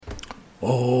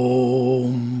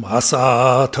Om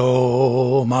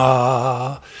Asato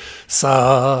Ma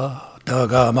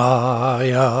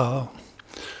Sadagamaya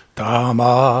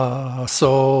Tamaso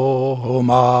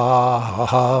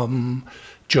Maham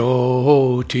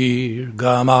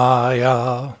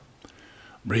Jyotirgamaya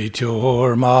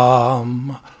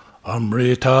Mrityormam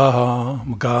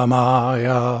Amritam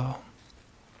Gamaya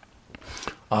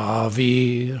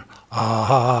Avir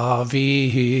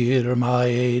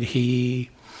Maedhi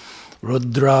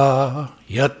Rudra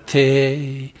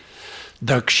Yate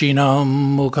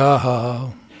Dakshinam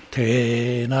Mukha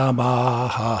Te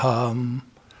Namaham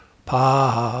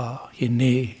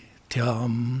Pahinityam.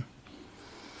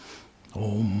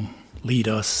 Om, lead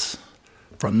us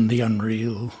from the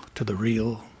unreal to the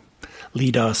real.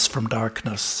 Lead us from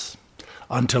darkness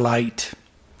unto light.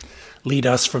 Lead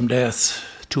us from death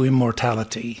to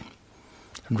immortality.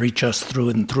 And reach us through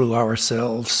and through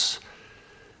ourselves,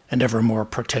 and evermore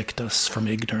protect us from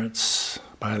ignorance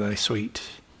by thy sweet,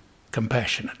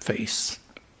 compassionate face.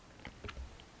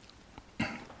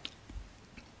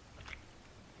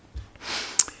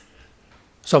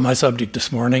 So my subject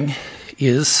this morning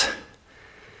is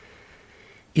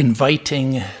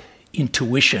inviting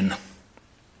intuition.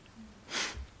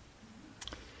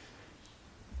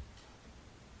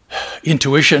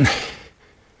 Intuition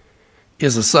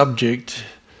is a subject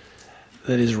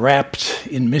that is wrapped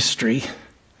in mystery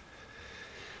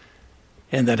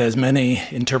and that has many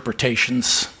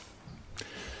interpretations.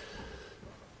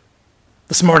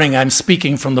 This morning I'm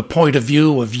speaking from the point of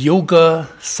view of yoga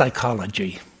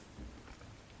psychology.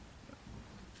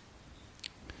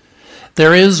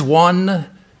 There is one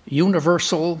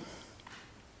universal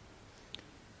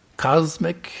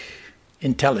cosmic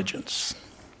intelligence.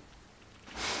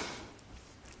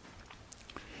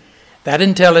 That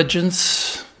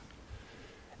intelligence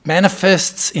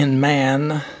manifests in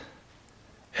man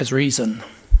as reason.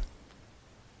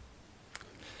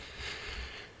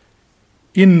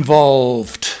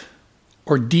 Involved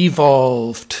or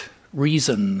devolved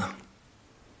reason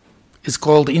is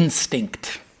called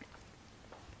instinct.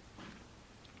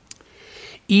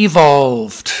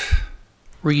 Evolved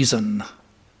reason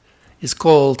is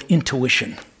called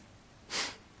intuition.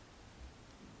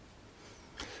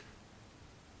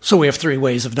 So we have three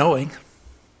ways of knowing: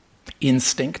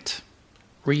 instinct,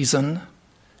 reason,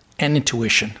 and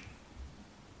intuition.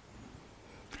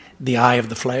 The eye of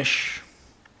the flesh,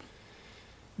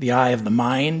 the eye of the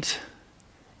mind,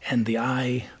 and the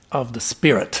eye of the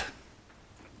spirit.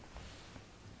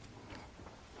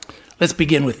 Let's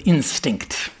begin with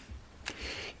instinct.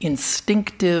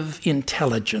 Instinctive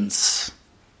intelligence.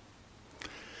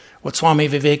 What Swami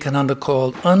Vivekananda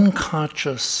called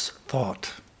unconscious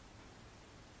thought.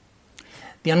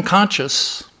 The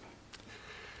unconscious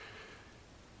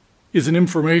is an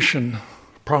information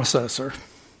processor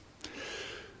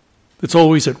that's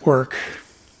always at work,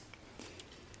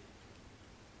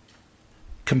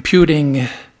 computing,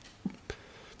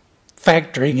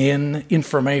 factoring in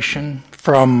information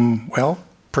from,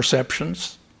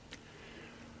 perceptions,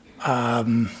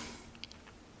 the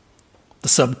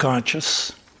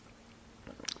subconscious,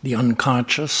 the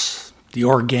unconscious, the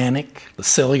organic, the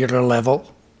cellular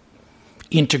level,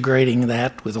 integrating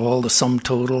that with all the sum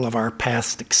total of our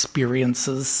past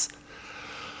experiences,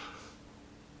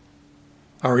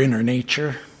 our inner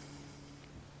nature,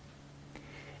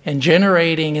 and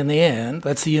generating in the end,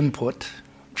 that's the input,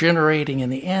 generating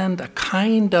in the end a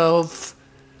kind of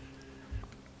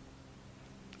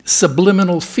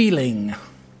subliminal feeling.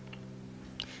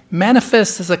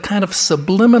 Manifests as a kind of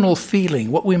subliminal feeling,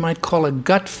 what we might call a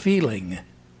gut feeling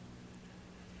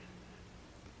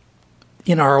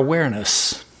in our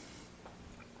awareness.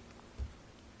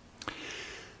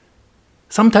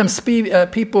 Sometimes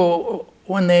people,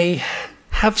 when they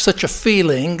have such a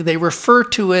feeling, they refer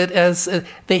to it as,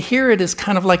 they hear it as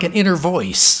kind of like an inner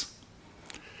voice,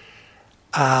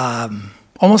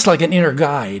 almost like an inner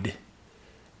guide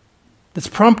that's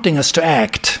prompting us to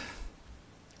act.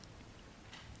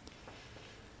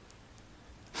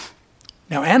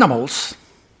 Now, animals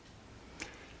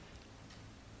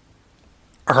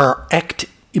act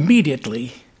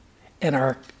immediately and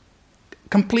are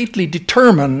completely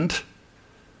determined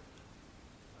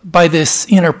by this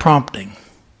inner prompting.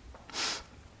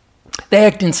 They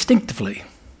act instinctively.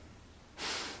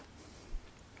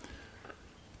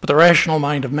 But the rational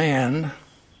mind of man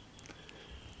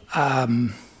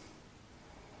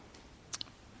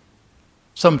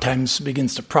sometimes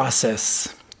begins to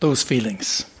process those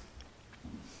feelings.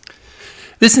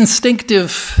 This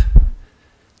instinctive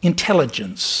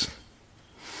intelligence,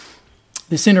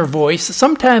 this inner voice,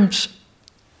 sometimes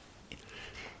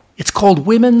it's called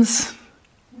women's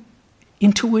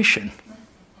intuition.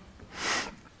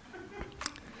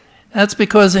 That's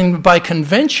because by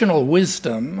conventional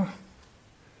wisdom,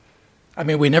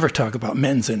 we never talk about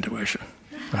men's intuition,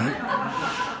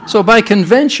 right? So by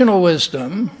conventional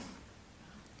wisdom,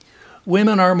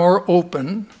 women are more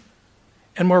open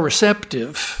and more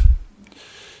receptive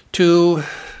to,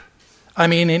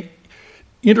 in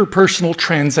interpersonal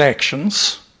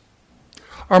transactions,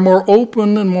 are more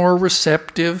open and more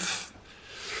receptive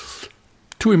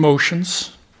to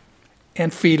emotions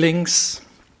and feelings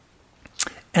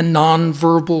and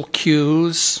nonverbal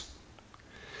cues,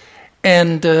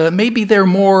 and maybe they're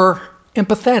more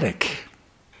empathetic.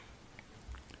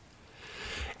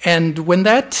 And when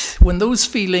those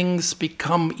feelings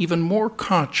become even more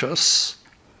conscious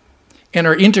and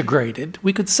are integrated,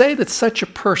 we could say that such a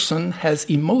person has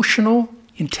emotional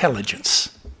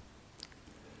intelligence.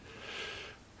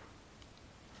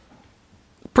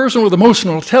 A person with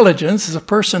emotional intelligence is a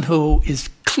person who is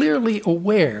clearly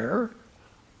aware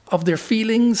of their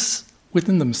feelings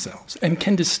within themselves and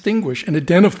can distinguish and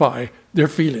identify their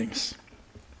feelings.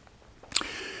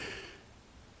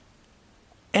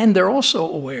 And they're also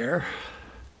aware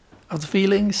of the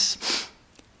feelings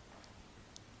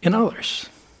in others,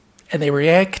 and they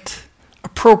react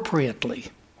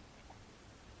appropriately.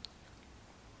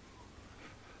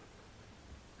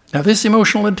 Now, this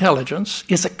emotional intelligence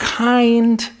is a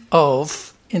kind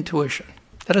of intuition.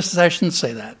 That is, I shouldn't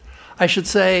say that. I should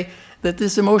say that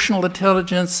this emotional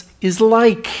intelligence is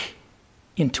like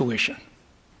intuition.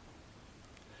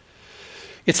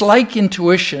 It's like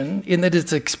intuition in that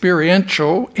it's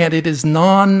experiential and it is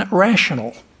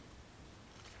non-rational.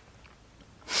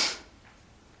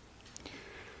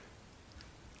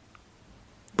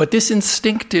 But this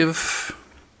instinctive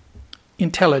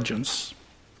intelligence,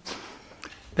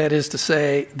 that is to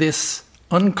say, this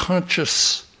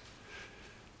unconscious,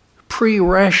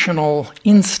 pre-rational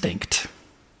instinct,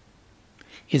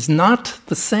 is not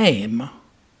the same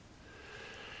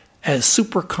as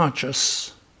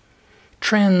superconscious,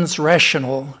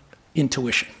 trans-rational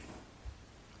intuition,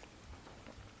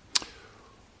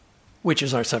 which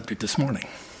is our subject this morning.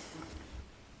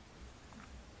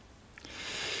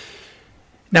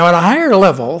 Now, at a higher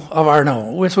level of our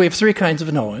knowing, so we have three kinds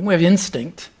of knowing. We have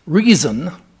instinct,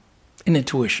 reason, and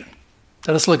intuition.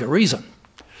 Now, let's look at reason.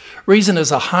 Reason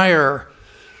is a higher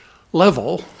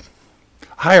level,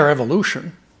 higher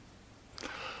evolution,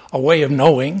 a way of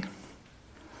knowing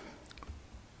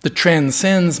that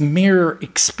transcends mere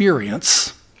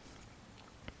experience,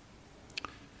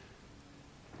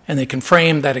 and they can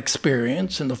frame that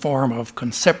experience in the form of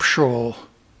conceptual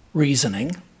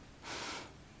reasoning.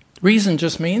 Reason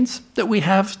just means that we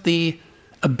have the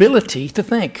ability to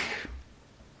think,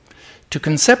 to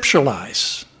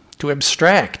conceptualize, to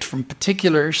abstract from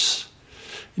particulars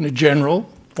in a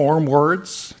general, form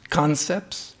words,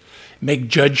 concepts, make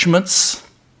judgments,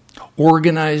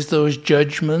 organize those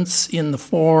judgments in the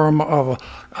form of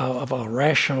a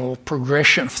rational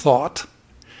progression of thought,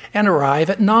 and arrive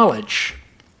at knowledge.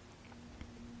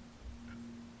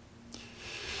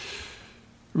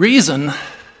 Reason,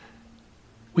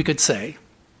 we could say,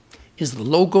 is the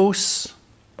logos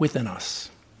within us.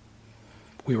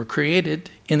 We were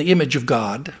created in the image of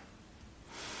God.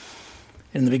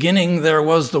 In the beginning, there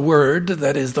was the Word,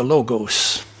 that is the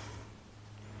logos.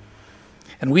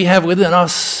 And we have within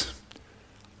us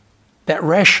that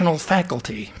rational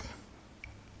faculty.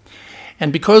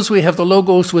 And because we have the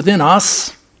logos within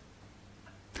us,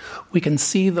 we can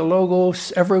see the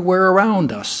logos everywhere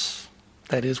around us.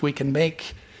 That is, we can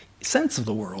make sense of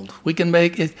the world. We can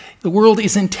make it, the world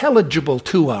is intelligible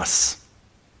to us.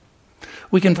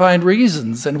 We can find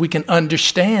reasons and we can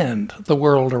understand the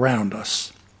world around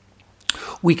us.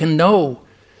 We can know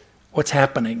what's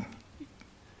happening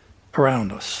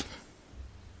around us.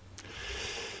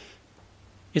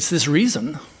 It's this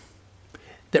reason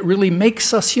that really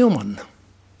makes us human.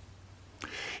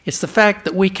 It's the fact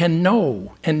that we can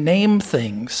know and name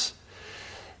things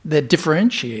that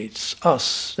differentiates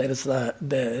us. That's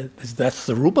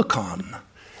the Rubicon.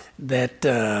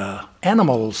 That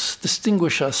animals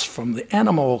distinguish us from the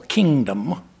animal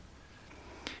kingdom.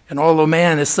 And although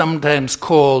man is sometimes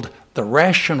called the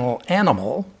rational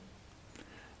animal,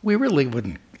 we really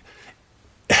didn't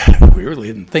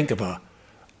think of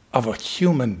a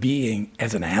human being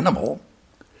as an animal.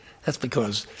 That's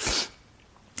because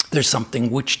there's something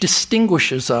which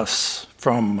distinguishes us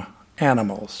from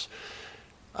animals.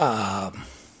 And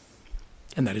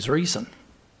that is reason.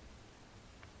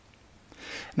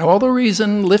 Now, although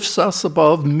reason lifts us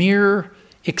above mere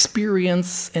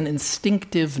experience and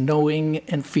instinctive knowing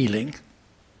and feeling,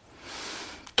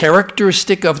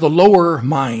 characteristic of the lower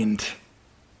mind,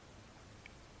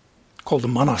 called the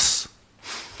manas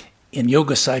in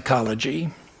yoga psychology,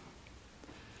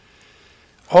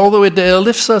 although it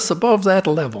lifts us above that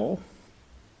level,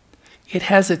 it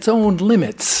has its own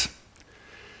limits.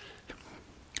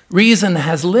 Reason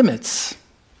has limits.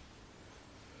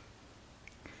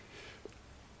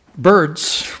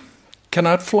 Birds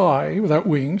cannot fly without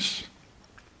wings,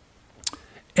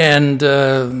 and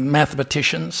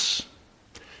mathematicians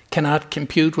cannot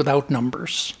compute without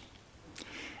numbers.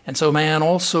 And so man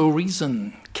also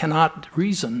cannot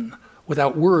reason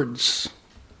without words.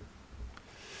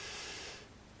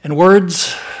 And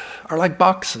words are like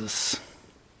boxes.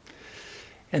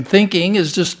 And thinking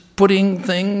is just putting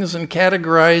things and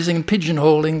categorizing and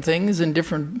pigeonholing things in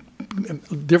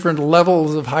different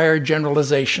levels of higher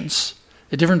generalizations,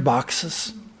 the different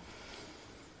boxes.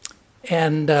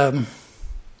 And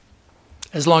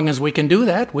as long as we can do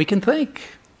that, we can think.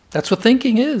 That's what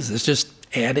thinking is. It's just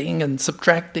adding and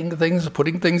subtracting things,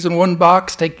 putting things in one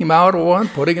box, taking them out of one,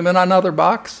 putting them in another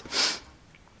box.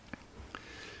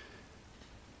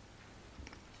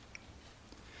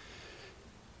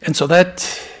 And so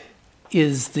that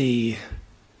is the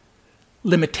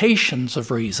limitations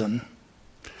of reason.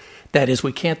 That is,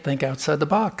 we can't think outside the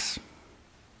box.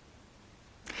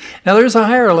 Now there's a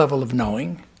higher level of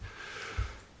knowing.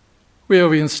 We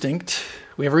have instinct,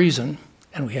 we have reason,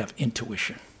 and we have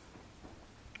intuition.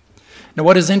 Now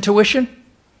what is intuition?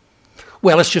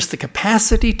 Well, it's just the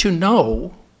capacity to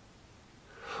know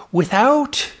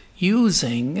without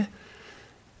knowing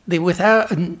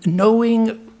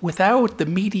without the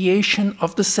mediation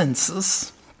of the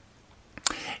senses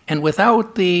and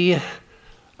without the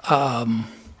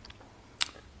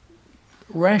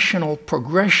rational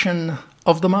progression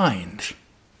of the mind.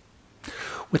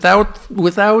 Without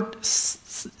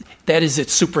that is,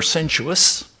 it's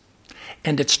supersensuous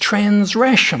and it's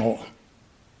transrational.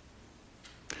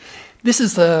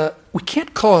 We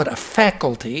can't call it a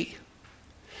faculty,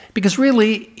 because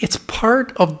really it's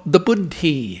part of the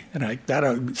buddhi. And I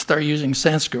start using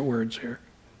Sanskrit words here.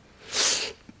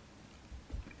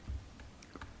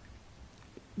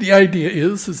 The idea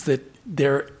is that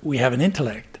we have an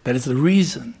intellect, that is the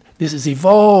reason. This is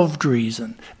evolved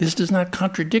reason. This does not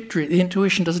contradict reason.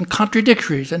 Intuition doesn't contradict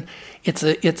reason. It's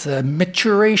a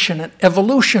maturation, an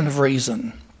evolution of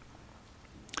reason.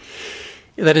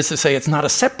 That is to say, it's not a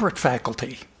separate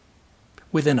faculty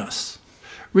within us.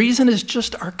 Reason is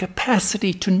just our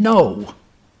capacity to know.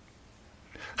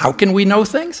 How can we know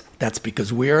things? That's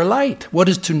because we are light. What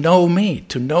does to know mean?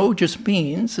 To know just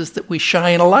means is that we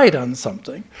shine a light on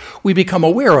something. We become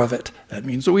aware of it. That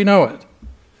means that we know it.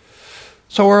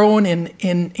 So our own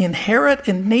inherent,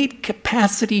 innate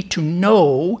capacity to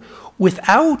know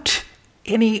without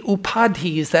any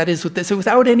upadhis, that is,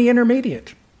 without any intermediary.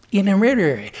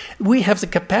 We have the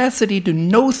capacity to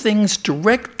know things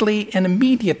directly and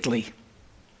immediately.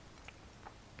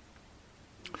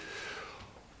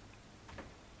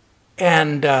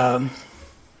 And so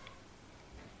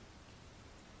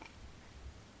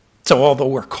although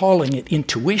we're calling it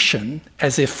intuition,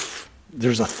 as if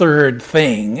there's a third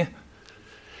thing,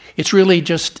 it's really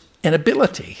just an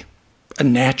ability, a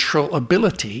natural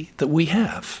ability that we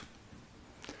have.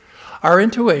 Our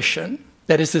intuition,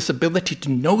 that is this ability to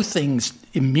know things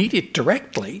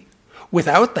directly,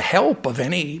 without the help of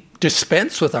any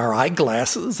dispense with our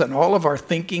eyeglasses and all of our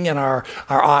thinking and our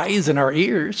eyes and our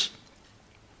ears.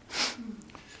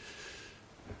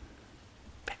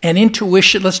 And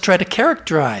intuition, let's try to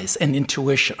characterize an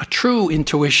intuition, a true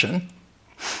intuition,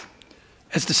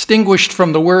 as distinguished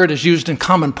from the word as used in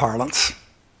common parlance.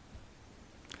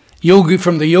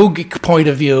 From the yogic point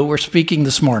of view, we're speaking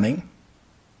this morning.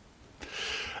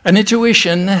 An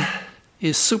intuition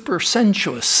is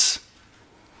supersensuous.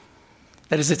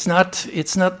 That is, it's not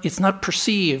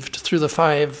perceived through the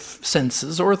five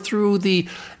senses or through the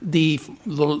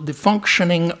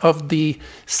functioning of the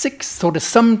sixth, what is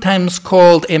sometimes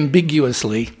called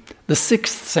ambiguously the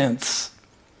sixth sense.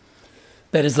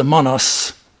 That is the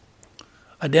manas,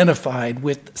 identified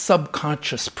with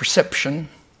subconscious perception,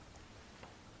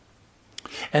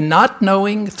 and not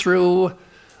knowing through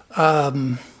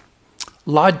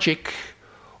logic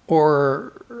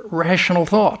or rational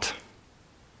thought.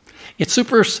 It's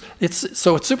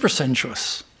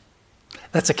supersensuous.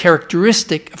 That's a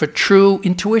characteristic of a true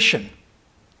intuition.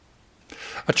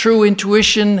 A true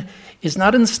intuition is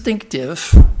not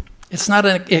instinctive. It's not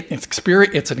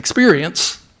it's an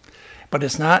experience, but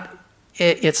it's not.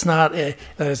 That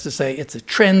is to say, it's a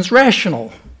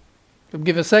transrational. I'll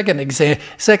give a second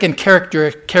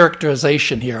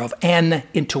characterization here of an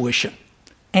intuition.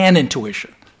 An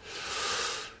intuition.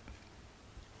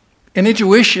 An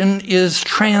intuition is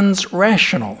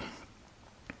transrational.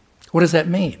 What does that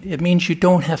mean? It means you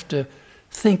don't have to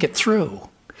think it through.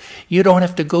 You don't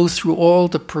have to go through all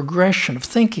the progression of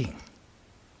thinking.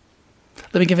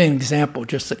 Let me give you an example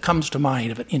just that comes to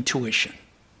mind of an intuition.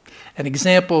 An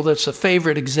example that's a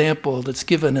favorite example that's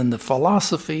given in the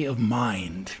philosophy of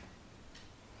mind.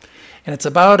 And it's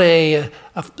about a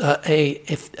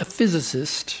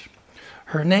physicist.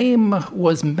 Her name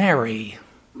was Mary.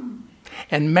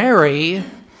 And Mary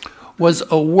was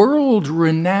a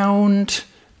world-renowned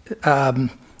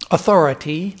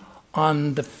authority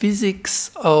on the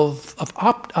physics of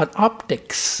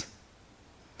optics.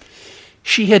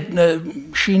 She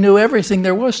knew everything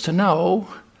there was to know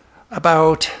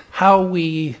about how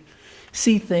we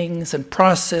see things and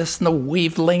process and the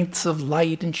wavelengths of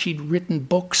light, and she'd written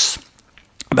books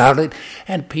about it,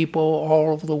 and people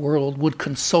all over the world would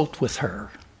consult with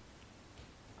her.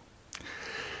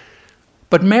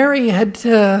 But Mary had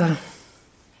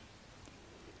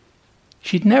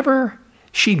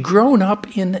she'd grown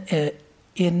up in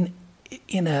an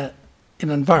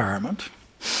environment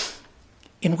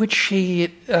in which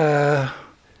it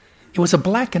was a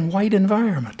black and white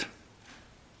environment.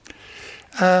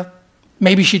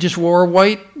 Maybe she just wore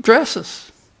white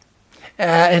dresses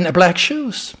and black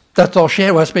shoes. That's all she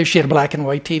had. Maybe she had a black and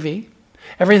white TV.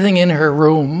 Everything in her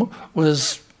room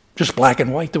was just black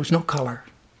and white. There was no color.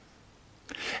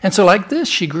 And so like this,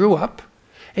 she grew up,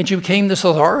 and she became this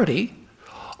authority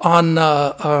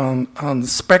on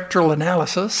spectral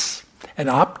analysis and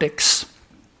optics.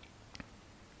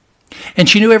 And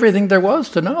she knew everything there was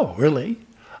to know, really,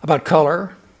 about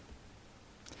color.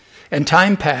 And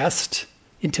time passed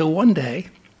until one day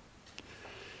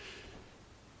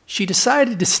she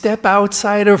decided to step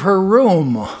outside of her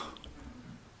room.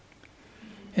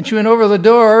 And she went over the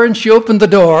door, and she opened the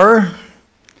door,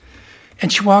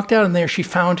 and she walked out, and there she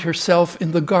found herself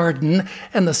in the garden,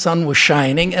 and the sun was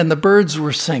shining, and the birds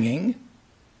were singing.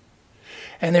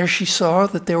 And there she saw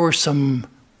that there were some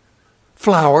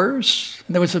flowers,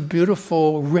 and there was a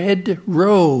beautiful red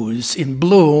rose in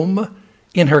bloom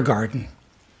in her garden.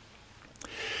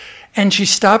 And she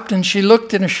stopped, and she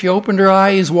looked, and she opened her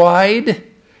eyes wide,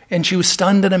 and she was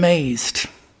stunned and amazed.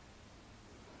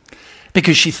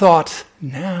 Because she thought,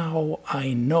 now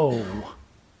I know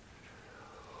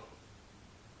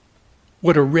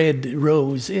what a red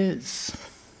rose is.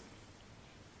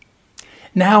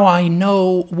 Now I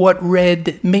know what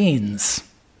red means.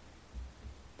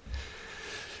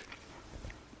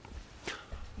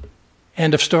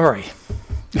 End of story.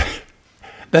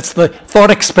 That's the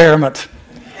thought experiment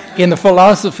in the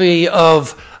philosophy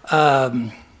of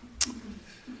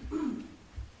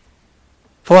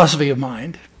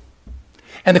mind.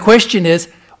 And the question is,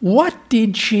 what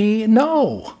did she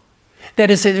know?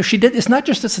 That is, it's not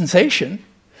just a sensation,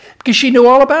 because she knew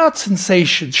all about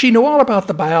sensations. She knew all about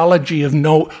the biology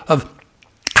of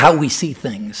how we see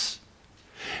things.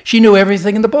 She knew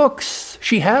everything in the books.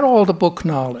 She had all the book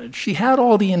knowledge. She had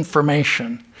all the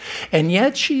information. And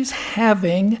yet she's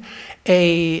having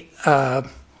a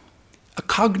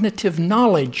cognitive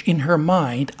knowledge in her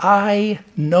mind. I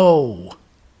know.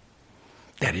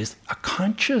 That is a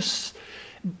conscious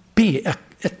being, a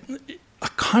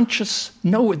conscious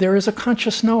knower. There is a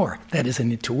conscious knower. That is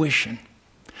an intuition.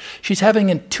 She's having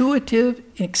intuitive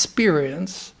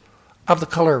experience of the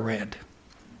color red.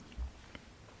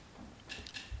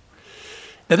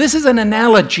 Now, this is an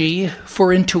analogy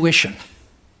for intuition.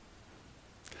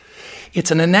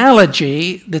 It's an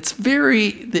analogy that's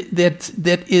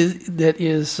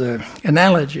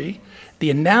analogy. The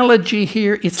analogy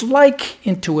here, it's like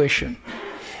intuition.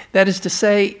 That is to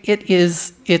say,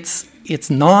 it's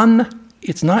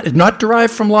not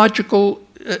derived from logical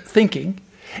thinking,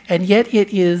 and yet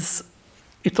it's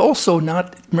also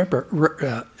not,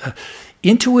 remember,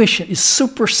 intuition is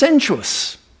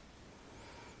supersensuous.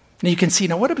 Now you can see,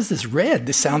 now what is this red?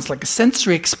 This sounds like a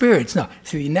sensory experience. No,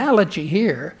 see, the analogy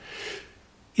here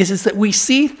is that we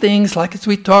see things like, as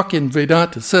we talk in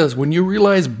Vedanta, it says, when you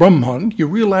realize Brahman, you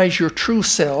realize your true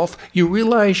self, you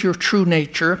realize your true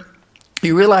nature,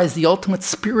 you realize the ultimate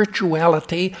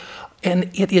spirituality,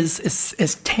 and it is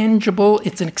as tangible,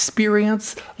 it's an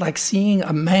experience like seeing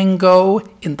a mango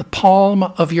in the palm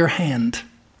of your hand.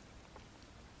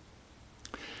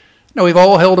 Now, we've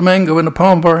all held a mango in the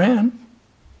palm of our hand,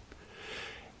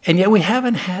 and yet we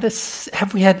haven't had a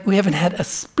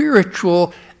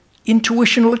spiritual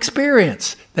intuitional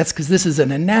experience. That's because this is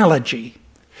an analogy.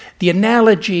 The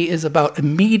analogy is about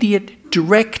immediate,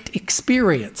 direct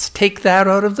experience. Take that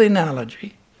out of the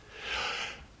analogy.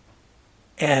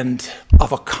 And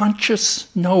of a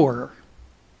conscious knower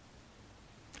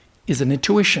is an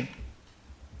intuition.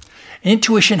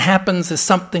 Intuition happens as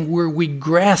something where we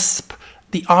grasp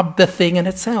the thing in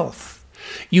itself.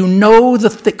 You know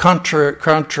the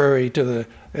contrary to the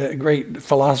great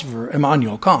philosopher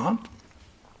Immanuel Kant,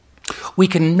 we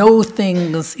can know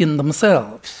things in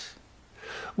themselves.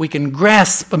 We can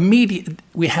grasp immediately.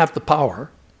 We have the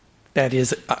power, that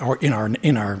is,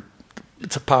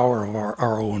 it's a power of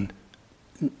our own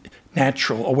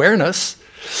natural awareness,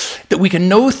 that we can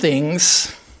know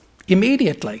things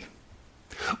immediately.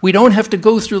 We don't have to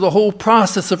go through the whole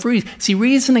process of reasoning. See,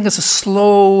 reasoning is a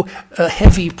slow,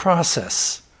 heavy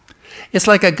process. It's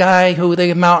like a guy who,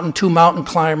 two mountain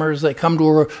climbers, they come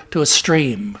to a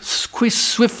stream,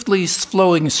 swiftly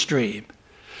flowing stream.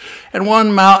 And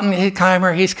one mountain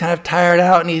climber, he's kind of tired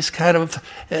out, and he's kind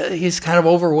of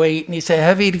overweight, and he's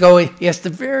heavy to go. It's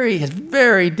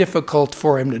very difficult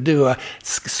for him to do.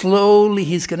 Slowly,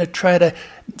 he's going to try to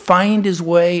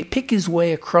pick his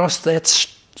way across that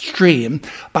stream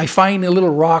by finding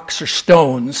little rocks or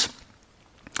stones.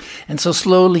 And so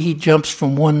slowly he jumps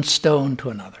from one stone to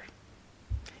another.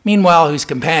 Meanwhile, his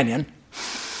companion,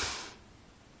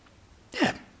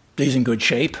 he's in good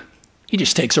shape. He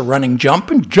just takes a running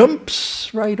jump and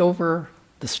jumps right over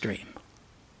the stream.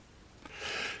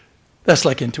 That's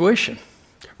like intuition.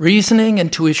 Reasoning,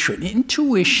 intuition.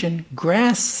 Intuition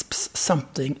grasps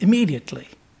something immediately,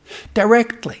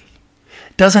 directly.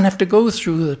 Doesn't have to go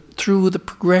through the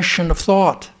progression of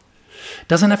thought.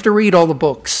 Doesn't have to read all the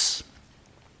books.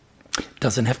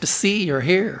 Doesn't have to see or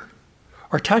hear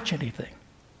or touch anything.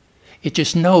 It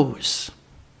just knows.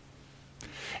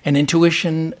 An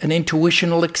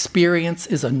intuitional experience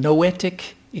is a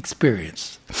noetic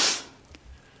experience.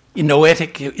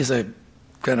 Noetic is a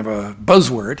kind of a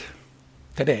buzzword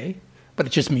today, but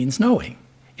it just means knowing.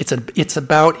 It's an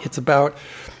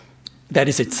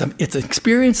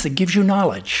experience that gives you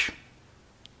knowledge.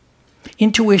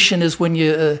 Intuition is when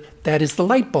that is the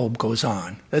light bulb goes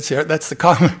on. That's the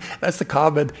common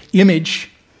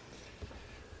image.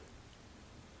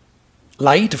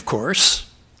 Light, of course.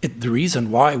 The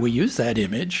reason why we use that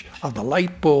image of the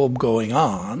light bulb going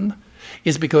on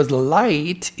is because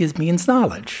light means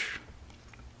knowledge.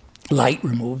 Light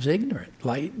removes ignorance.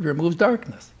 Light removes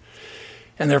darkness.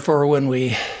 And therefore,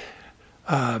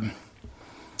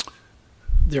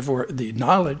 the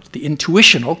knowledge, a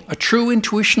true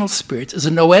intuitional experience is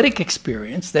a noetic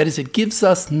experience. That is, it gives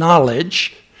us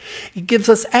knowledge. It gives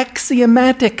us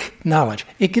axiomatic knowledge.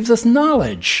 It gives us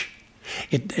knowledge.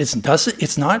 It doesn't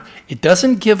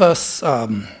give us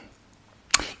an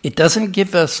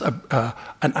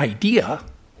idea.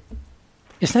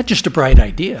 It's not just a bright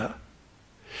idea.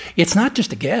 It's not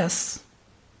just a guess.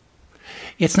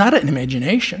 It's not an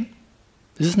imagination.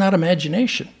 This is not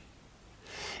imagination.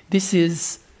 This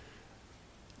is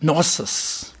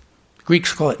gnosis. The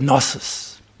Greeks call it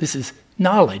gnosis. This is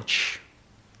knowledge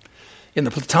in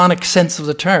the Platonic sense of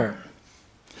the term.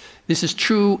 This is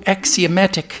true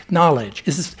axiomatic knowledge.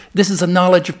 This is a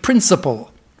knowledge of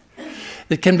principle.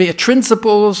 It can be a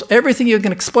principles, everything you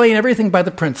can explain everything by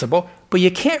the principle, but you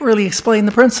can't really explain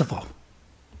the principle.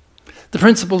 The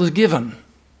principle is given.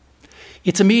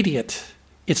 It's immediate.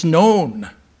 It's known.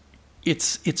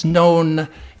 It's known.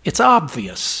 It's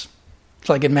obvious. It's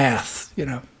like in math,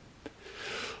 The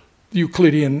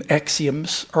Euclidean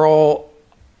axioms are all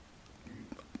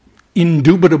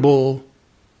indubitable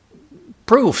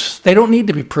proofs. They don't need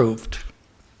to be proved.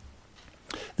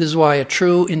 This is why a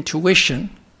true intuition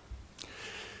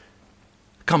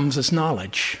comes as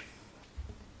knowledge.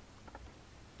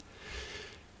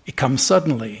 It comes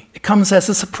suddenly. It comes as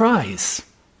a surprise.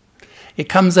 It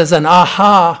comes as an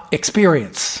aha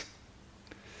experience.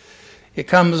 It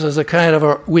comes as a kind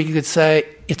of we could say,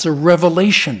 it's a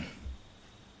revelation.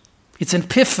 It's an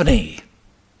epiphany.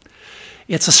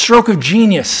 It's a stroke of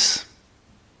genius.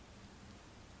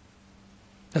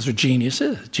 That's what genius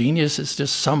is. Genius is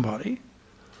just somebody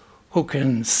who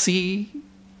can see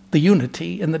the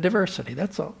unity in the diversity.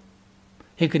 That's all.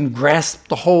 He can grasp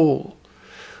the whole.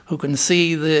 Who can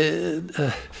see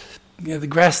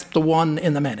grasp the one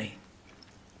in the many.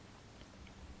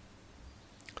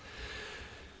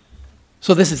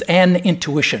 So this is an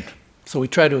intuition. So we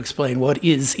try to explain what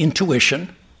is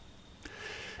intuition.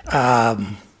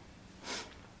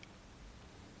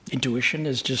 Intuition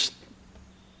is just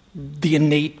the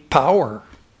innate power,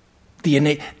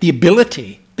 the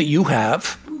ability that you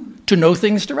have to know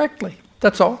things directly.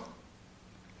 That's all.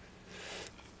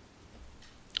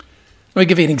 Let me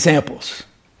give you examples.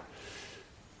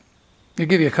 I'll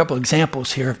give you a couple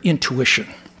examples here of intuition.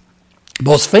 The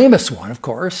most famous one, of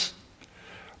course,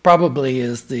 probably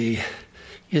is the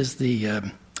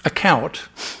account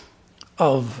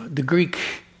of the Greek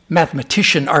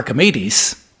mathematician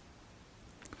Archimedes,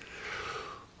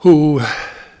 who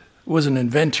was an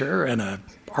inventor and an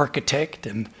architect,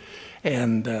 and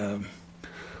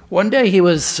one day he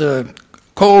was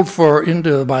called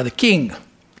by the king.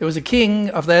 It was a king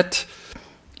of that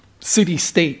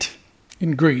city-state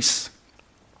in Greece.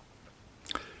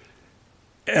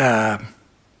 And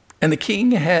the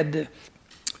king had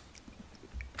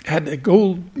a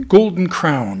golden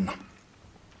crown.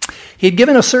 He had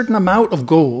given a certain amount of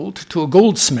gold to a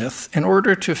goldsmith in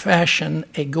order to fashion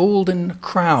a golden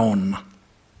crown.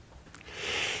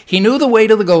 He knew the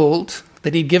weight of the gold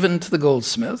that he'd given to the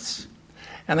goldsmiths,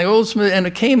 and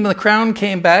the crown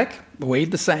came back,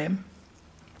 weighed the same.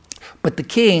 But the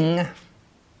king,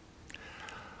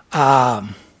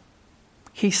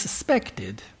 he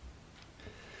suspected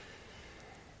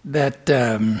that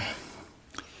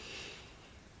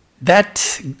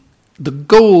the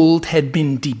gold had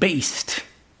been debased.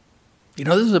 You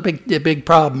know, this is a big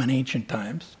problem in ancient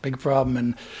times. Big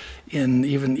problem in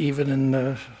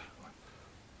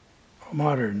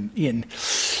modern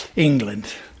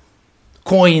England.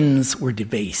 Coins were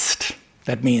debased.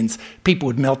 That means people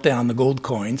would melt down the gold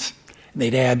coins, and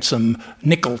they'd add some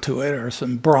nickel to it or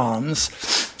some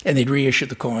bronze, and they'd reissue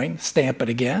the coin, stamp it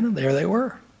again, and there they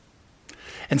were.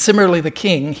 And similarly, the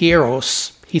king,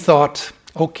 Hieros, he thought,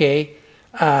 okay,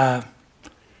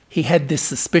 he had this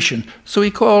suspicion. So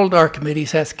he called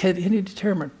Archimedes, asked, can he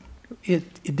determine, is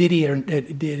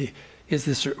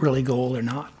this really gold or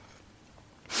not?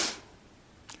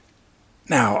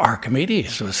 Now,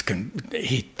 Archimedes,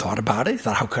 he thought about it. He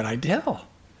thought, how could I tell?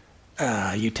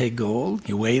 You take gold,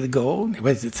 you weigh the gold.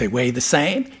 They weigh the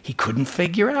same. He couldn't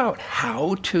figure out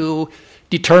how to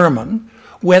determine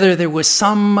whether there was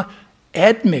some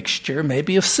admixture,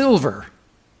 maybe of silver,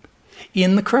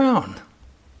 in the crown.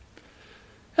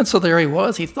 And so there he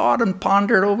was. He thought and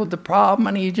pondered over the problem,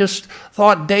 and he just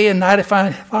thought day and night.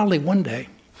 Finally, one day,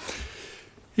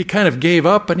 he kind of gave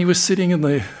up, and he was sitting in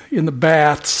the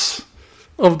baths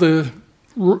of the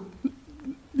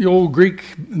old Greek,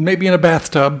 maybe in a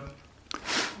bathtub.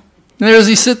 And as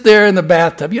he sit there in the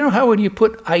bathtub, you know how when you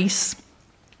put ice,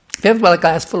 if you have about a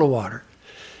glass full of water,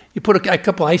 you put a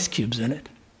couple ice cubes in it,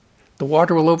 the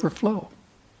water will overflow.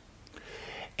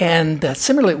 And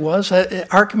similarly it was,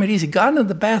 Archimedes, he got into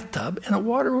the bathtub and the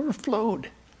water overflowed.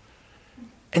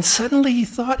 And suddenly he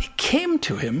thought, it came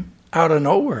to him out of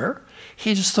nowhere.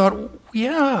 He just thought,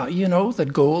 yeah, you know,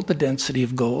 that gold, the density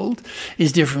of gold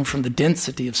is different from the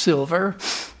density of silver.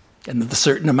 And that a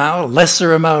certain amount, a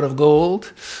lesser amount of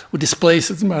gold would displace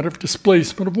as a matter of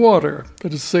displacement of water.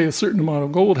 That is to say, a certain amount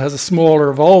of gold has a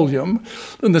smaller volume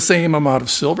than the same amount of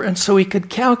silver. And so he could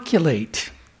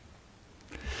calculate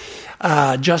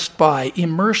just by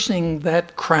immersing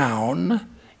that crown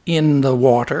in the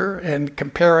water and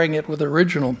comparing it with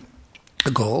original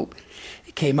gold.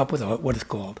 He came up with what is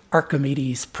called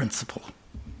Archimedes' principle.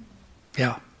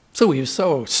 Yeah. So he was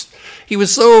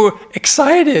so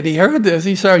excited. He heard this.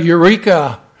 He saw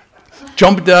Eureka,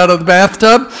 jumped out of the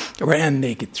bathtub, ran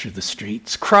naked through the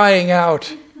streets, crying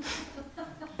out.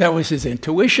 That was his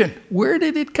intuition. Where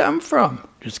did it come from?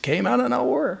 Just came out of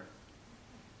nowhere.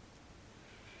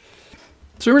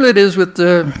 So really it is with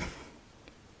the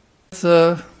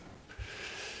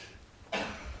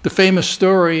famous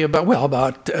story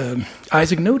about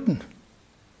Isaac Newton.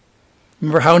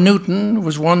 Remember how Newton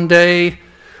was one day,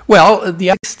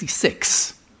 the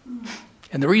 66.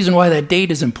 And the reason why that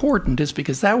date is important is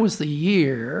because that was the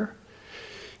year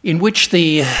in which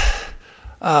the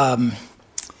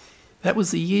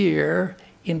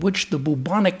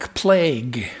bubonic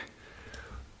plague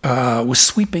was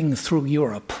sweeping through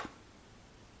Europe.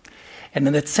 And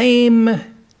at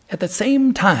the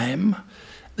same time,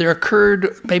 there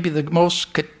occurred maybe the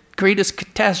greatest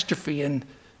catastrophe in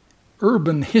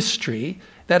urban history.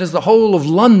 That is, the whole of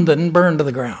London burned to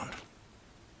the ground.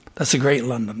 That's the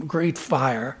great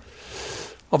fire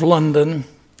of London.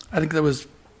 I think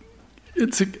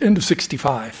it's the end of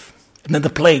 65. And then the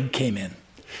plague came in.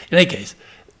 In any case,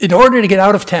 in order to get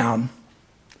out of town,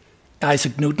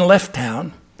 Isaac Newton left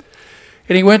town,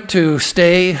 and he went to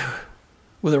stay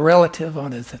with a relative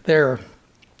on their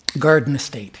garden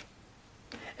estate.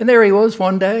 And there he was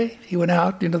one day. He went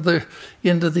out into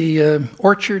the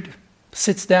orchard,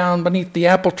 sits down beneath the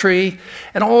apple tree,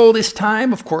 and all this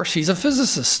time, of course, he's a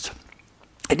physicist.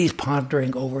 And he's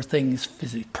pondering over things,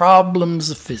 problems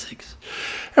of physics.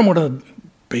 And one of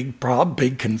the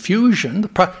big confusion,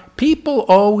 people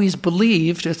always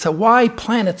believed it's why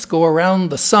planets go around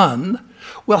the sun.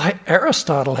 Well,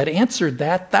 Aristotle had answered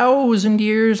that 1,000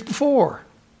 years before.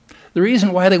 The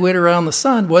reason why they went around the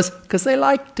sun was because they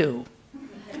liked to.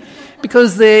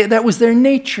 Because that was their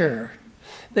nature.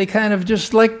 They kind of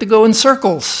just liked to go in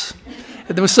circles.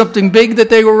 there was something big that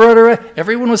they were running.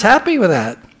 Everyone was happy with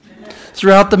that.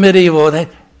 Throughout the medieval,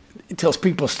 until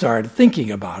people started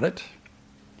thinking about it.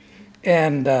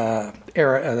 And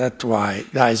that's why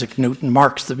Isaac Newton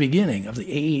marks the beginning of the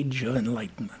age of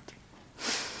enlightenment.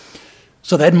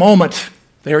 So that moment,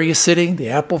 there he is sitting, the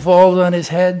apple falls on his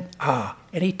head.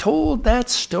 And he told that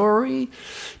story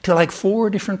to like 4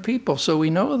 different people. So we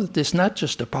know that it's not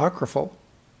just apocryphal,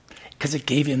 because it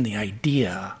gave him the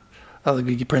idea of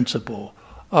the principle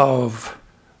of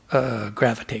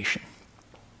gravitation.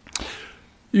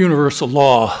 Universal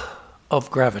law of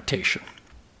gravitation.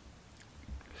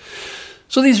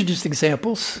 So these are just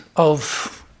examples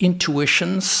of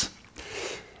intuitions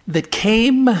that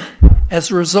came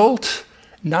as a result,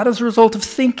 not as a result of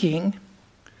thinking,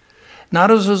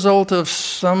 not as a result of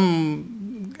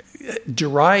some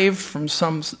derived from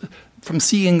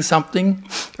seeing something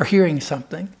or hearing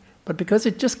something, but because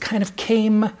it just kind of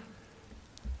came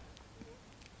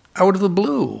out of the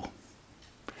blue.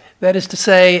 That is to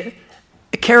say,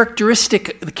 the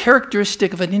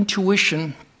characteristic of an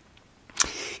intuition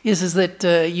is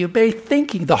that you be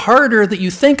thinking. The harder that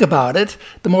you think about it,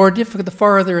 the more difficult, the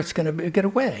farther it's going to get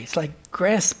away. It's like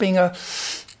grasping you're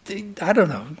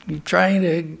trying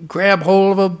to grab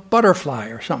hold of a butterfly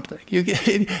or something.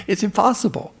 It's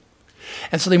impossible.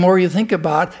 And so the more you think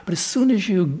about it, but as soon as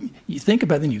you think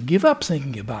about it, then you give up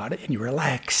thinking about it and you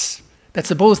relax. That's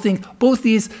the both thing. Both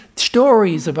these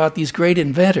stories about these great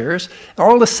inventors are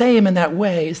all the same in that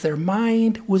way, is their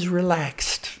mind was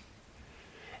relaxed.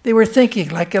 They were thinking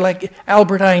like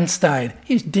Albert Einstein.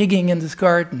 He's digging in his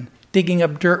garden, digging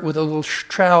up dirt with a little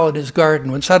trowel in his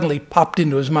garden, when suddenly popped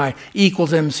into his mind, E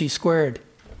equals mc squared.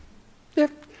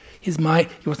 His mind,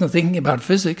 he wasn't thinking about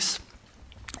physics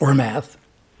or math.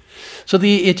 So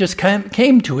it just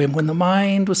came to him when the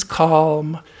mind was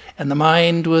calm and the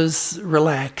mind was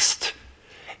relaxed.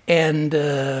 And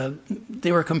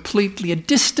they were completely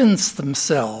distanced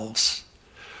themselves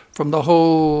from the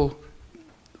whole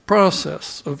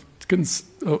process of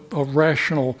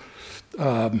rational,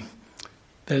 that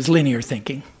is linear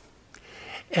thinking.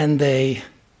 And they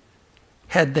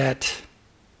had that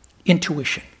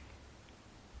intuition.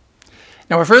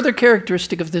 Now, a further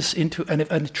characteristic of this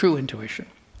a true intuition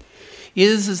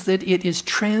is that it is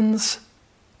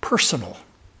transpersonal.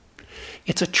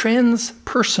 It's a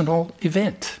transpersonal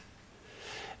event.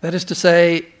 That is to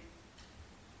say,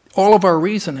 all of our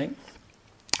reasoning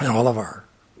and all of our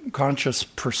conscious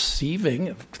perceiving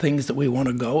of things that we want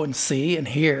to go and see and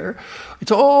hear,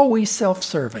 it's always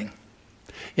self-serving.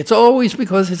 It's always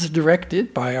because it's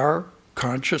directed by our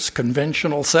conscious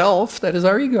conventional self, that is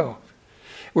our ego.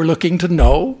 We're looking to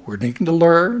know, we're looking to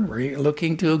learn, we're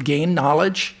looking to gain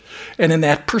knowledge, and in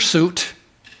that pursuit,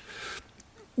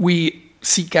 we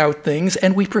seek out things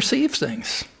and we perceive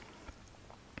things.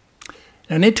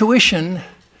 And intuition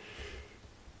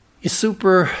is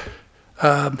that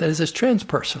is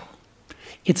transpersonal.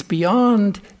 It's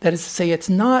beyond, that is to say, it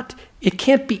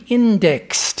can't be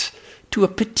indexed to a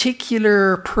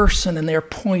particular person and their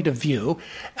point of view.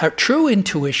 Our true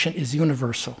intuition is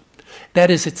universal. That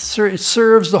is, it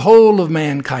serves the whole of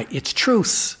mankind. It's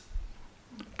truth.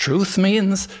 Truth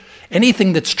means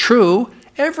anything that's true,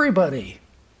 everybody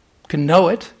can know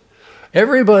it.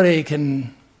 Everybody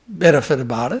can benefit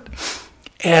about it.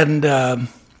 And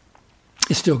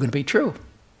it's still going to be true.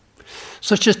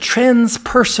 Such a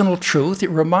transpersonal truth, it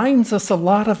reminds us a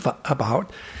lot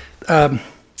about. I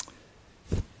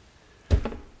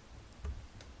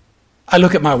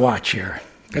look at my watch here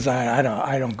because I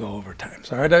don't go overtime.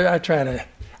 So I'm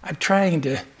trying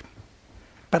to,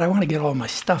 but I want to get all my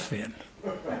stuff in.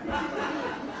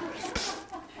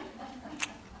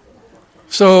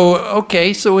 So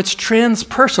it's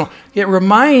transpersonal. It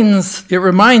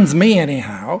reminds me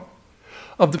anyhow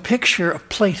of the picture of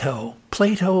Plato.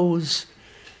 Plato's,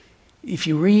 if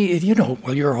you read,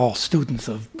 you're all students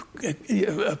of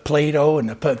Plato and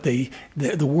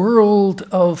the world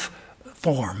of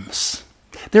forms.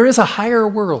 There is a higher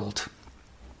world.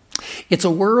 It's a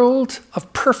world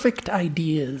of perfect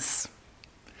ideas.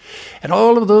 And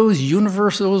all of those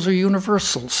are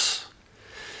universals.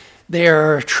 They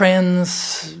are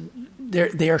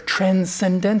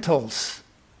transcendentals.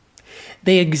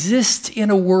 They exist in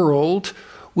a world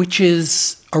which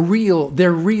is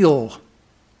they're real.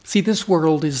 See, this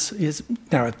world is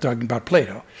now I'm talking about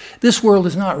Plato. This world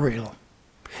is not real.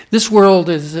 This world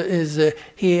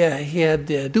he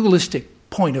had a dualistic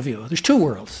point of view. There's two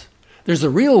worlds. There's the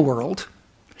real world,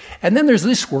 and then there's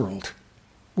this world,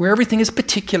 where everything is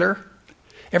particular,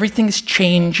 everything is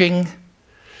changing,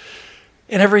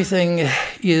 and everything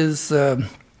is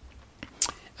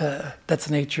That's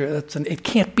nature. It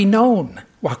can't be known.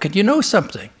 How could you know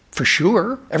something? For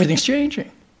sure, everything's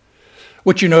changing.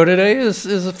 What you know today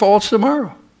is false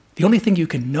tomorrow. The only thing you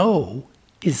can know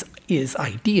is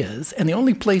ideas, and the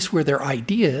only place where there are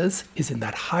ideas is in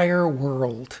that higher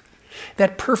world,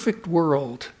 that perfect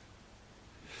world,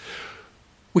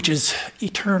 which is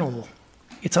eternal.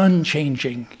 It's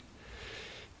unchanging.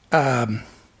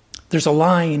 There's a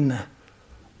line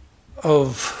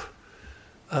of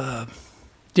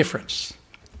difference.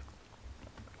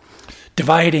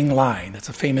 Dividing line, that's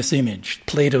a famous image.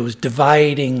 Plato's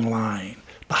dividing line.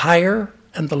 The higher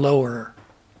and the lower.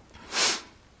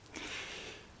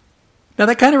 Now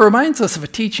that kind of reminds us of a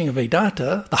teaching of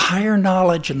Vedanta, the higher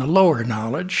knowledge and the lower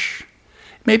knowledge.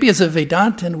 Maybe as a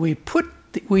Vedantan, we'd put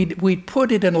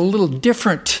it in a little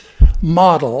different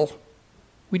model.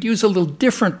 We'd use a little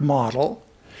different model.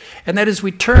 And that is,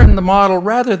 we turn the model,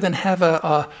 rather than have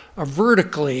a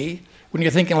vertically, when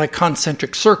you're thinking like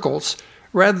concentric circles,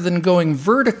 rather than going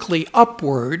vertically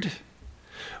upward,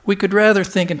 we could rather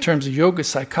think in terms of yoga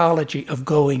psychology of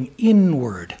going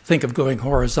inward. Think of going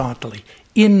horizontally,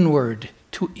 inward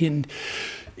to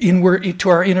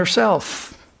our inner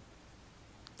self.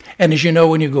 And as you know,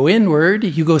 when you go inward,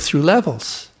 you go through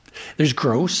levels. There's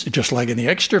gross, just like in the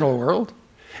external world.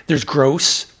 There's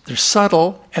gross, there's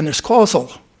subtle, and there's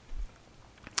causal.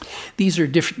 These are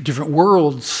different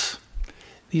worlds.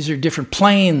 These are different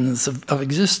planes of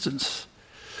existence.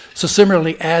 So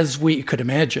similarly, as we could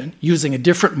imagine, using a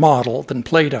different model than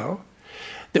Plato,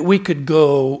 that we could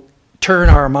go turn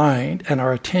our mind and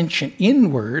our attention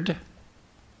inward.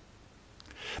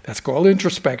 That's called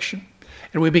introspection.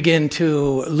 And we begin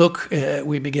to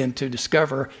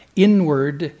discover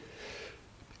inward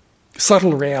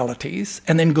subtle realities,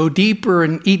 and then go deeper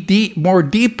and more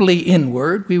deeply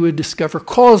inward, we would discover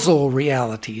causal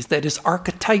realities, that is,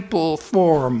 archetypal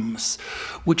forms,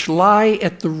 which lie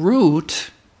at the root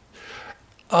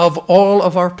of all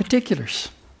of our particulars.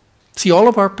 See, all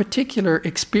of our particular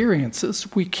experiences,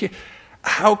 we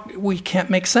can't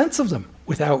make sense of them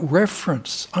without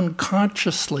reference,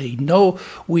 unconsciously.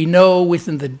 We know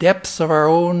within the depths of our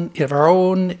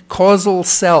own causal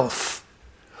self.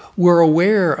 We're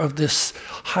aware of this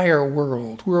higher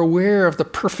world. We're aware of the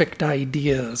perfect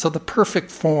ideas, of the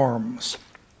perfect forms.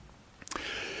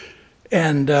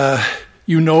 And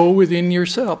within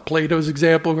yourself, Plato's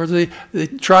example, or the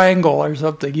triangle or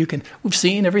something, we've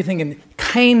seen everything in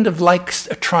kind of like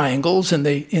triangles in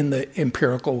the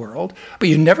empirical world, but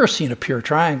you've never seen a pure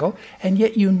triangle, and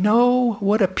yet you know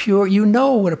what a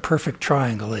perfect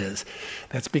triangle is.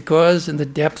 That's because in the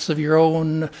depths of your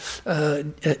own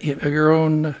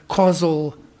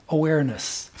causal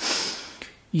awareness,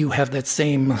 you have that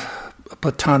same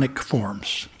Platonic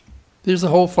forms. There's a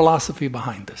whole philosophy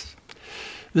behind this.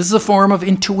 This is a form of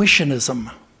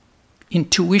intuitionism.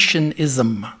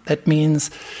 Intuitionism. That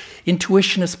means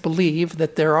intuitionists believe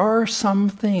that there are some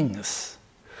things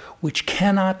which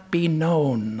cannot be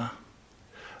known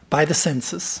by the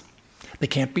senses. They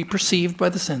can't be perceived by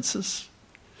the senses.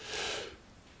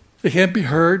 They can't be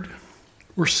heard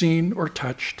or seen or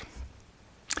touched.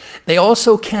 They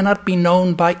also cannot be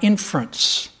known by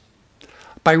inference,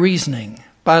 by reasoning,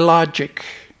 by logic,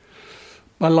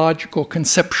 by logical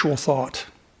conceptual thought.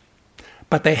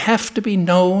 But they have to be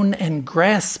known and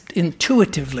grasped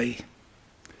intuitively,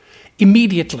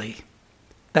 immediately.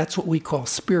 That's what we call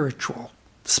spiritual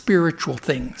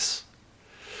things.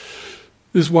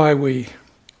 This is why we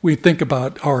think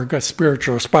about our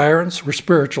spiritual aspirants. We're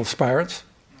spiritual aspirants.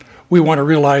 We want to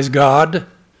realize God,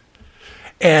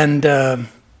 and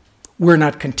we're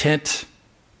not content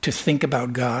to think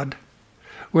about God.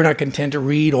 We're not content to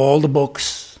read all the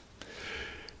books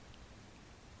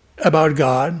about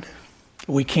God.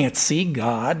 We can't see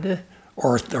God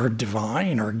or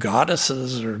divine or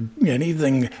goddesses or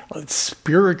anything,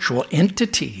 spiritual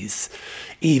entities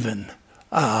even,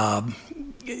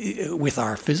 with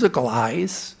our physical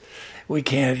eyes. We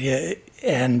can't,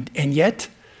 and yet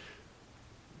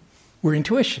we're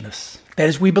intuitionists. That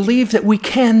is, we believe that we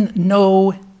can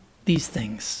know these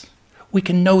things. We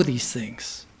can know these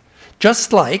things.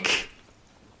 Just like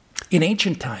in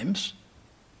ancient times,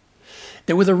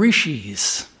 there were the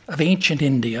rishis of ancient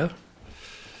India.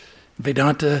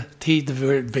 Vedanta,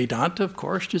 of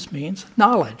course, just means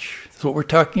knowledge. That's what we're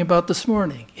talking about this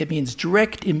morning. It means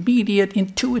direct, immediate,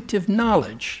 intuitive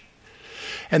knowledge.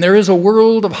 And there is a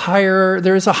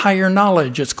higher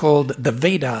knowledge. It's called the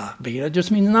Veda. Veda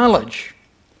just means knowledge.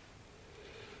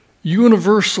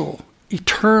 Universal,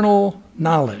 eternal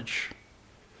knowledge.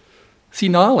 See,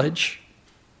 knowledge,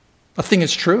 a thing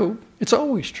is true. It's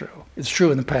always true. It's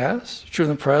true in the past, it's true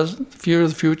in the present, it's true in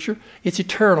the future. It's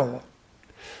eternal.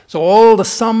 So all the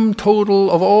sum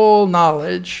total of all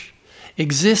knowledge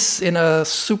exists in a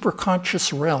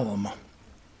superconscious realm.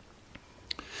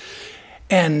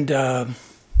 And the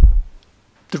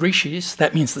rishis,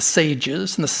 that means the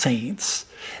sages and the saints,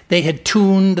 they had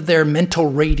tuned their mental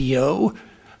radio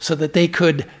so that they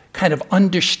could kind of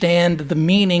understand the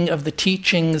meaning of the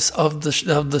teachings of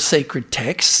the sacred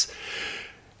texts,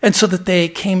 and so that they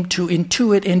came to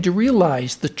intuit and to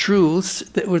realize the truths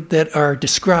that are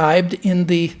described in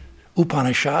the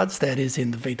Upanishads, that is,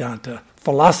 in the Vedanta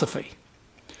philosophy.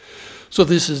 So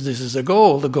this is a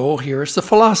goal. The goal here is the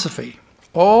philosophy.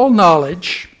 All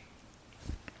knowledge,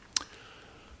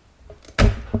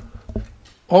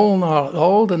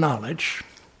 all the knowledge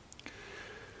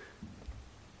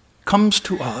comes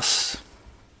to us.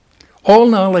 All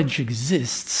knowledge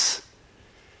exists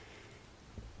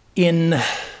in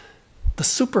the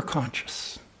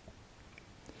superconscious.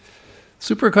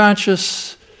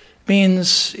 Superconscious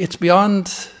means it's beyond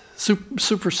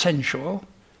supersensual,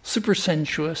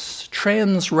 supersensuous,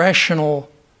 transrational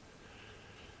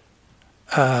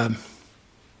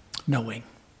knowing.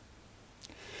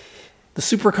 The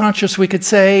superconscious, we could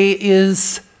say,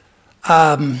 is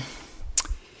the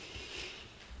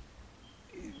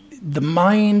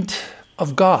mind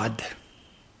of God,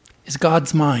 is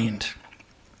God's mind.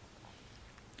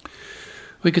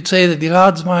 We could say that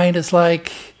God's mind is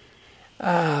like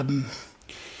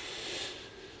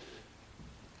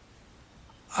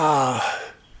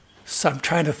so I'm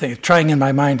trying in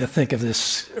my mind to think of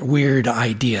this weird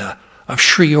idea of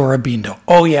Sri Aurobindo.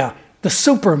 Oh yeah, the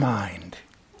supermind.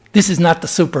 This is not the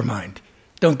supermind.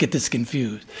 Don't get this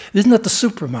confused. This is not the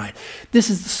supermind. This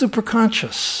is the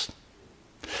superconscious.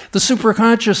 The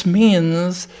superconscious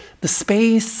means the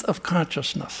space of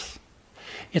consciousness.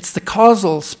 It's the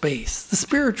causal space, the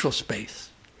spiritual space,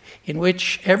 in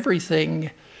which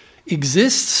everything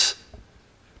exists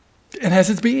and has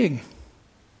its being.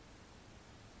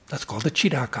 That's called the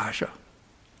Chidakasha.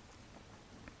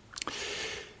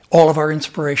 All of our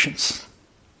inspirations,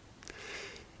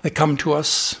 they come to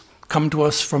us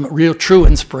from real true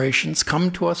inspirations, come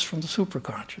to us from the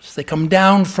superconscious. They come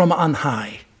down from on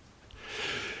high.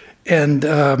 And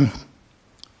the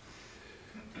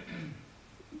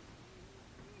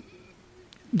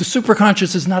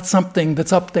superconscious is not something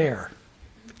that's up there.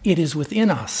 It is within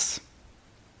us.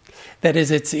 That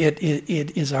is, it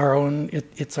is our own.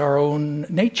 It's our own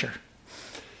nature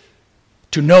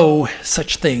to know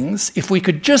such things. If we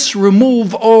could just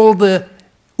remove all the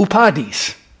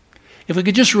upadis, if we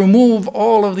could just remove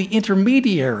all of the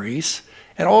intermediaries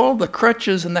and all the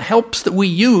crutches and the helps that we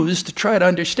use to try to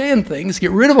understand things,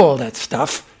 get rid of all that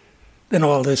stuff, then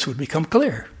all this would become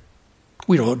clear.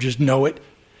 We'd all just know it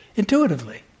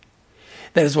intuitively.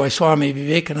 That is why Swami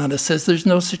Vivekananda says there's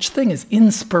no such thing as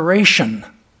inspiration.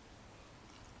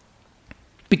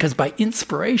 Because by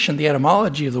inspiration, the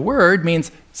etymology of the word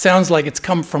sounds like it's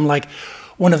come from like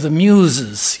one of the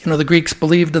muses. You know, the Greeks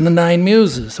believed in the 9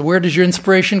 muses. So where does your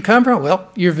inspiration come from? Well,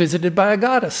 you're visited by a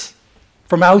goddess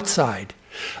from outside.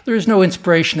 There is no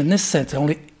inspiration in this sense.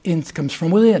 Only it comes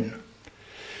from within.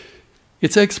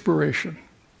 It's expiration.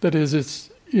 That is,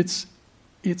 it's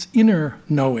inner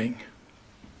knowing.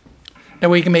 Now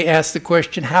we may ask the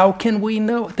question, how can we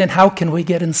know? Then how can we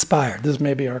get inspired? This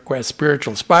may be our quest.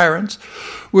 Spiritual aspirants,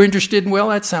 we're interested in, well,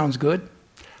 that sounds good.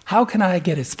 How can I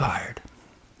get inspired?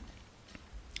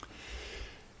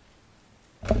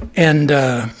 And,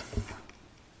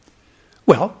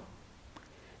 well,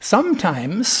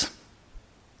 sometimes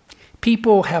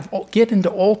people get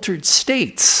into altered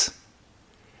states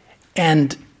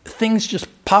and things just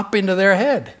pop into their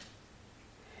head.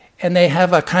 And they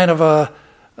have a kind of a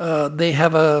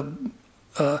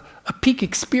peak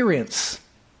experience.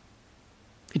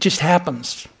 It just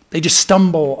happens. They just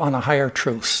stumble on a higher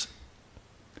truth.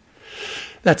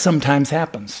 That sometimes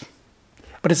happens.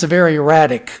 But it's a very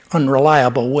erratic,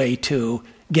 unreliable way to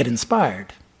get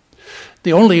inspired.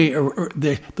 The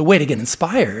way to get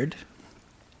inspired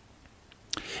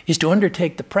is to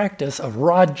undertake the practice of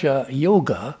Raja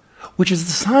Yoga, which is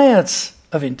the science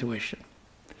of intuition.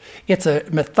 It's a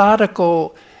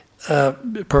methodical,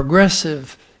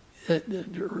 progressive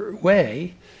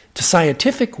way, to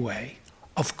scientific way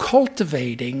of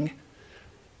cultivating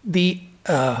the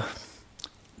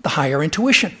higher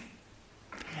intuition.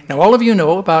 Now, all of you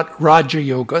know about Raja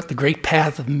Yoga, the great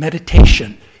path of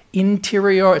meditation.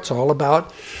 Interior, it's all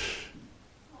about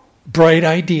bright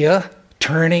idea,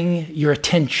 turning your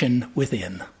attention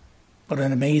within. What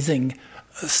an amazing,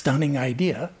 stunning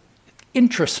idea.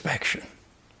 Introspection.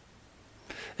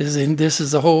 This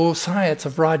is the whole science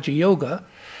of Raja Yoga.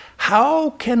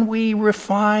 How can we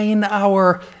refine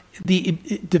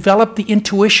develop the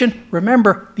intuition.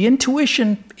 Remember, the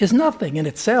intuition is nothing in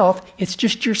itself. It's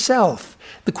just yourself.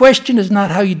 The question is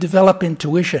not how you develop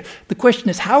intuition. The question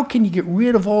is, how can you get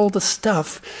rid of all the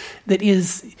stuff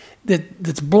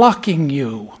that's blocking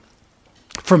you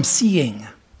from seeing?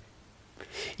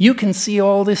 You can see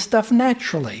all this stuff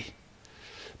naturally.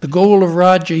 The goal of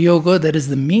Raja Yoga, that is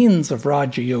the means of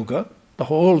Raja Yoga,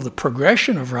 the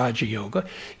progression of Raja Yoga,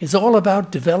 is all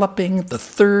about developing the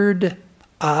third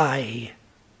eye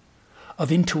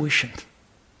of intuition.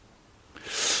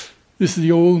 This is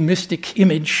the old mystic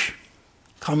image,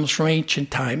 comes from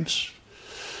ancient times,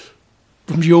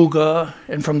 from yoga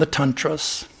and from the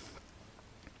tantras.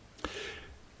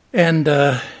 And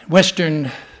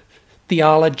Western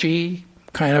theology,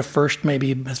 kind of first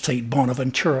maybe St.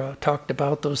 Bonaventura talked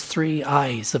about those three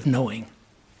eyes of knowing.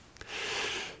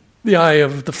 The eye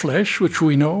of the flesh, which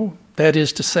we know, that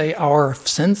is to say our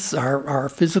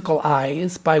physical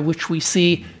eyes by which we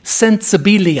see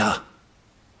sensibilia.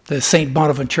 The St.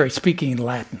 Bonaventura speaking in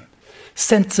Latin.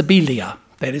 Sensibilia,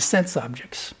 that is sense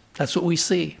objects. That's what we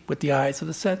see with the eyes of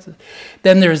the senses.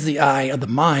 Then there's the eye of the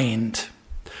mind,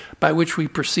 by which we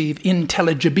perceive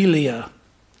intelligibilia,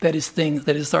 that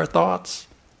is our thoughts,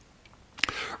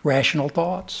 rational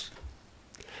thoughts.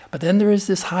 But then there is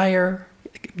this higher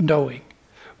knowing,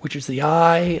 which is the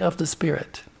eye of the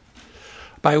spirit,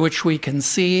 by which we can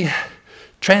see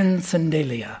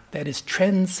transcendalia, that is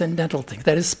transcendental things,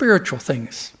 that is spiritual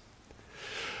things,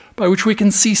 by which we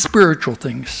can see spiritual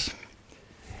things.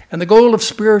 And the goal of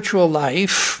spiritual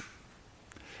life,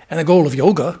 and the goal of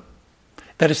yoga,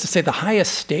 that is to say the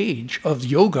highest stage of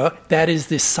yoga, that is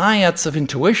the science of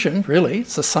intuition, really.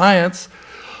 It's the science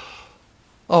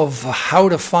of how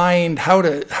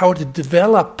to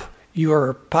develop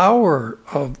your power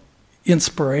of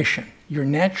inspiration, your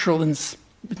natural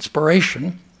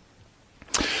inspiration.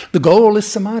 The goal is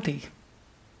samadhi.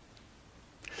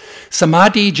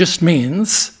 Samadhi just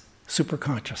means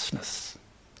superconsciousness.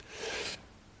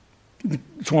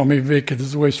 Swami Vivekananda, this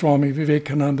is the way Swami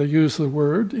Vivekananda used the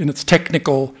word in its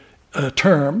technical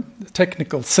term, the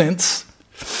technical sense.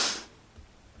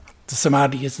 The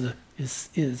samadhi is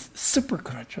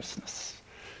superconsciousness.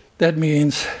 That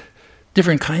means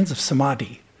different kinds of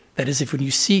samadhi. That is,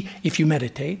 if you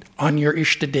meditate on your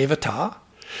Ishta Devata,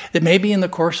 that maybe in the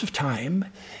course of time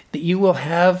that you will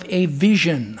have a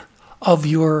vision of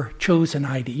your chosen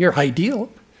ideal. Your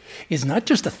ideal is not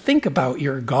just to think about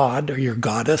your god or your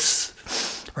goddess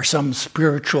or some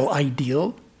spiritual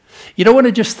ideal. You don't want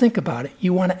to just think about it.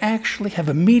 You want to actually have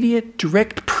immediate,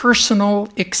 direct, personal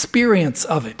experience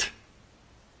of it.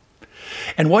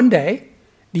 And one day,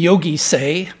 the yogis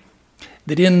say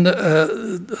that in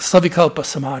the Savikalpa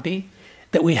Samadhi,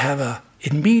 that we have an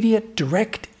immediate,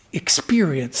 direct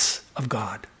experience of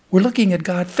God. We're looking at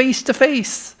God face to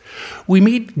face. We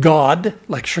meet God,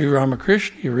 like Sri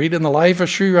Ramakrishna. You read in the life of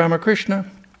Sri Ramakrishna.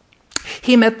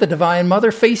 He met the Divine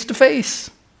Mother face to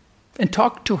face and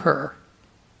talked to her.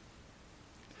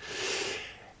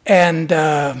 And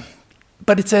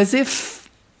but it's as if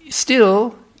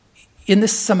still in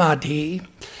this samadhi,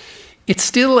 it's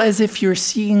still as if you're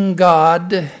seeing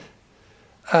God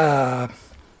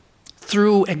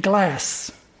through a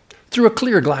glass, through a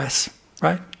clear glass,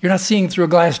 right? You're not seeing through a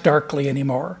glass darkly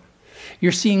anymore.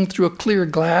 You're seeing through a clear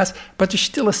glass, but there's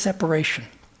still a separation.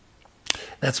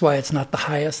 That's why it's not the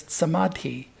highest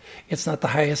samadhi. It's not the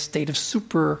highest state of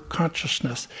super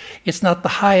consciousness. It's not the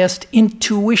highest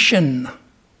intuition.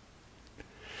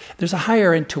 There's a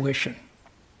higher intuition.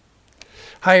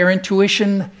 Higher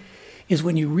intuition is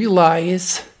when you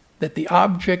realize that the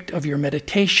object of your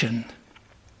meditation,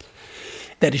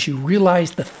 that is, you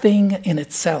realize the thing in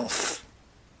itself.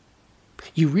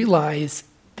 You realize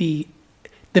the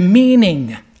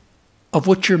meaning of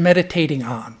what you're meditating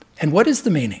on. And what is the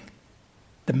meaning?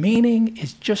 The meaning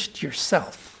is just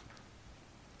yourself.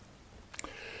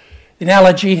 The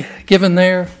analogy given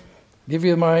there, give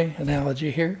you my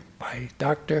analogy here by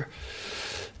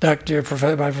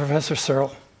Professor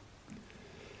Searle.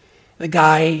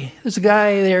 There's a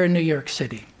guy there in New York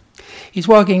City. He's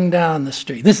walking down the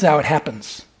street. This is how it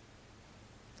happens.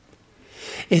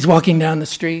 He's walking down the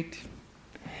street.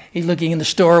 He's looking in the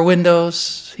store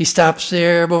windows. He stops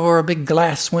there before a big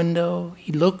glass window.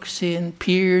 He looks in,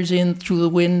 peers in through the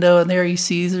window, and there he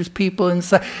sees there's people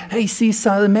inside. He sees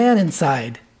the man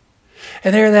inside.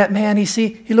 And there that man,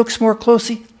 he looks more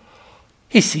closely.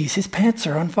 He sees his pants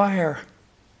are on fire.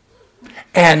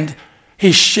 And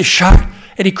he's shocked,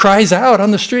 and he cries out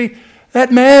on the street,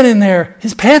 "That man in there,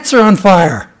 his pants are on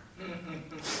fire."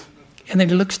 And then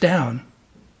he looks down,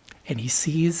 and he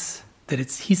sees that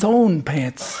it's his own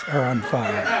pants are on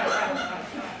fire.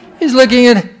 He's looking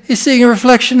at He's seeing a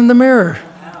reflection in the mirror.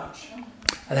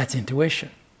 That's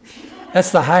intuition. That's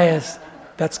the highest.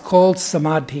 That's called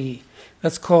samadhi.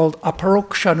 That's called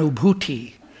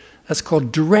aparokshanubhuti. That's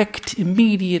called direct,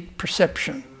 immediate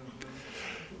perception.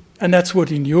 And that's what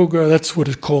in yoga, that's what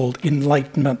is called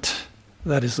enlightenment.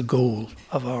 That is the goal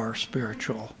of our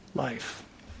spiritual life.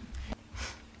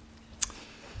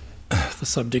 The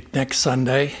subject next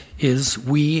Sunday is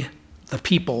We the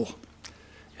People.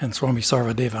 And Swami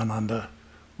Vedarupananda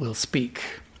will speak.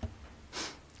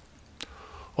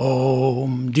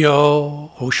 Om Dyo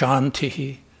Ho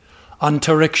Shantihi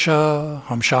Antariksha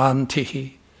Ham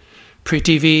Shantihi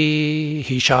Prithvi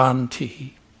Hi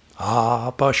Shantihi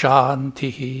Apa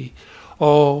Shantihi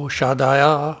O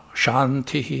Shadaya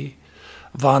Shantihi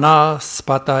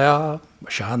Vanaspataya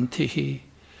Shantihi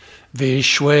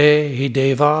Vishwe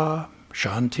Deva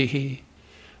Shantihi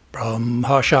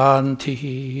Brahma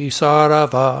Shantihi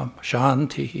Sarava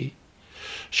Shantihi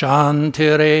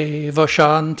Shantireva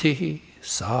Shantihi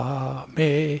Sa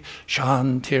Me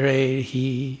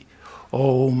Shantirehi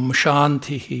Om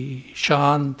Shantihi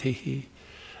Shantihi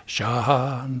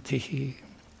Shantihi.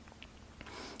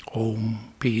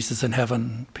 Om. Peace is in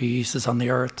heaven, peace is on the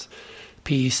earth,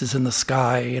 peace is in the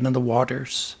sky and in the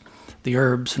waters. The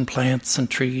herbs and plants and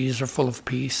trees are full of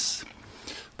peace.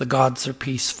 The gods are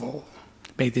peaceful.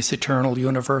 May this eternal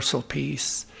universal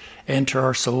peace enter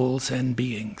our souls and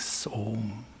beings.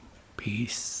 Om.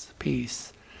 Peace,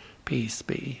 peace, peace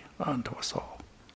be unto us all.